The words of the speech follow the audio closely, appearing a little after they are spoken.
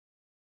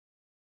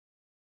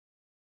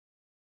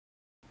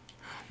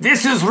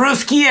This is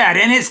Ruski Ed,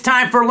 and it's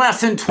time for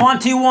lesson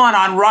 21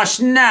 on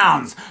Russian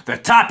nouns. The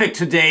topic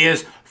today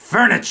is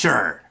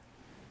furniture.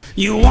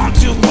 You want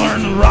to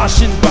learn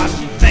Russian, but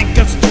think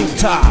it's too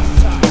tough,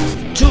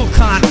 too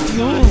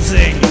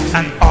confusing,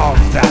 and all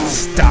that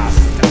stuff.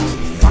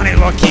 Funny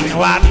looking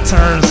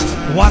letters,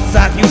 what's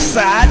that you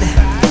said?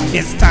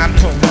 It's time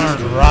to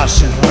learn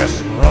Russian with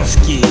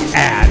Ruski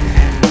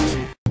Ed.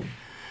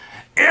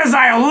 As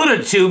I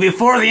alluded to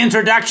before the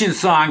introduction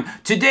song,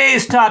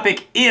 today's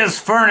topic is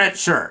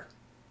furniture.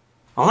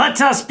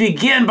 Let us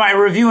begin by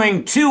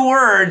reviewing two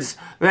words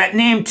that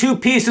name two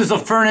pieces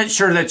of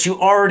furniture that you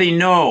already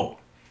know.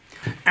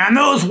 And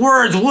those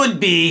words would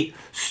be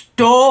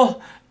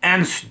stol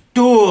and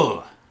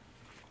stool.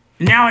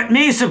 Now it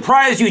may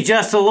surprise you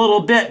just a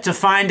little bit to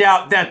find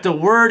out that the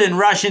word in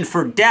Russian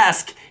for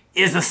desk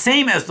is the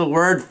same as the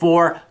word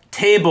for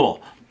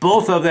table.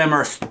 Both of them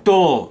are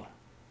stol.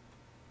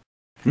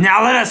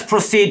 Now let us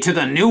proceed to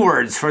the new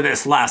words for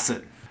this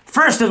lesson.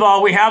 First of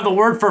all, we have the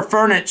word for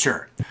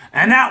furniture,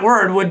 and that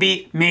word would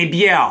be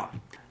mebiel.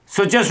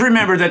 So just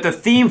remember that the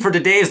theme for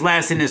today's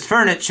lesson is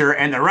furniture,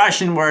 and the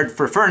Russian word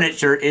for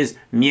furniture is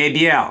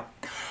mebiel.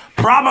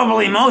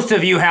 Probably most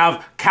of you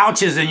have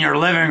couches in your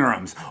living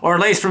rooms, or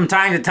at least from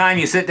time to time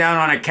you sit down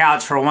on a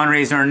couch for one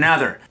reason or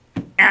another.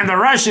 And the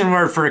Russian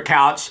word for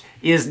couch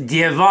is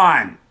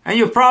divan. And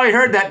you've probably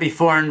heard that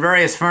before in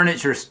various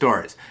furniture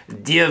stores.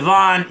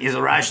 Divan is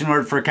a Russian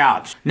word for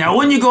couch. Now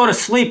when you go to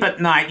sleep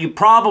at night, you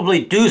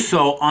probably do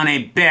so on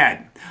a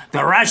bed.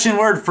 The Russian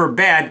word for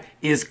bed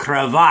is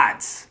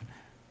kravats.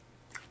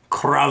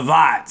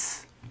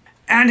 Kravats.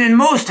 And in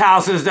most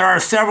houses there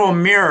are several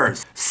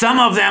mirrors. Some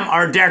of them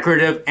are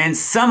decorative and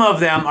some of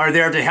them are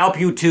there to help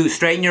you to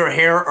straighten your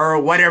hair or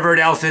whatever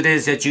else it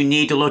is that you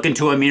need to look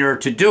into a mirror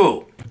to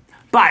do.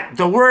 But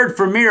the word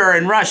for mirror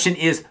in Russian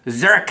is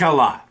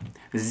zerkala.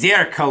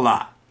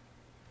 Zerkala.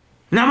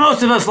 Now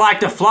most of us like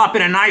to flop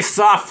in a nice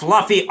soft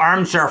fluffy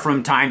armchair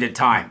from time to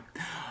time.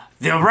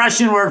 The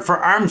Russian word for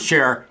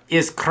armchair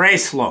is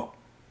kreslo.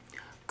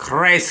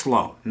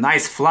 Kreslo.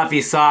 Nice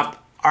fluffy soft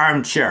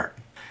armchair.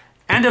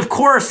 And of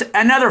course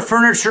another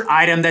furniture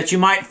item that you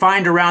might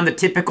find around the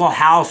typical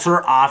house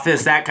or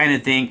office, that kind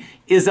of thing,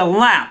 is a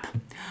lamp.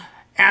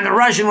 And the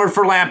Russian word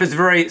for lamp is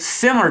very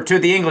similar to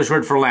the English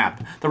word for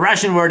lamp. The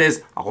Russian word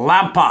is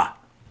lampa.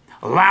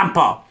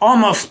 Lampa,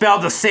 almost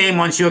spelled the same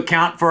once you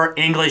account for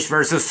English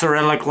versus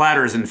Cyrillic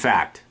letters, in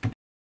fact.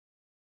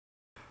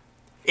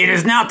 It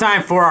is now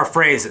time for our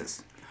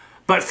phrases.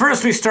 But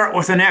first we start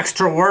with an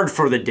extra word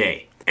for the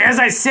day. As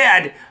I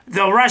said,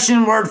 the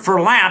Russian word for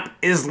lamp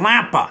is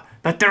lampa,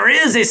 but there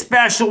is a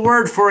special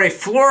word for a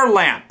floor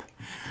lamp.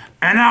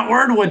 And that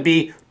word would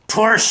be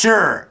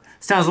torture.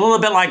 Sounds a little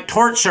bit like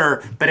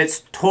torture, but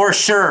it's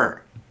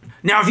torture.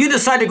 Now, if you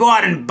decide to go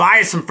out and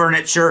buy some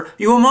furniture,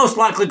 you will most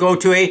likely go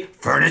to a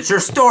furniture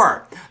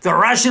store. The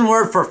Russian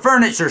word for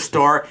furniture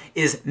store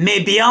is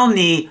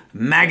mebielny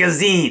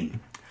magazine.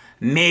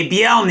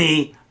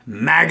 Mebielny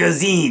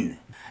magazine.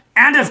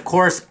 And of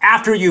course,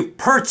 after you've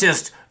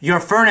purchased your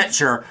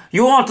furniture,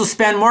 you want to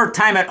spend more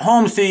time at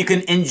home so you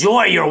can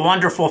enjoy your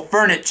wonderful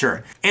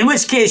furniture. In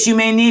which case, you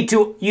may need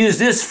to use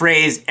this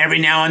phrase every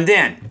now and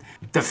then.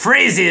 The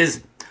phrase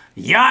is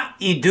 "Ya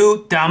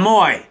idu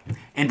domoi,"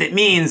 and it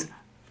means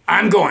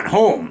I'm going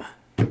home.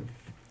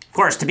 Of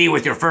course, to be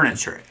with your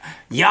furniture.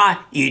 Ya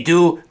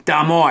idu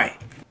domoi.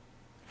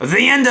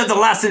 The end of the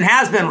lesson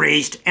has been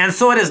reached, and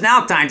so it is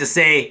now time to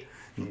say,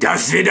 Do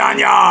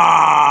svidaniya!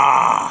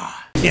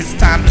 It's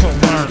time to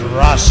learn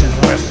Russian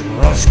with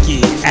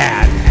Ruski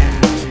Ed.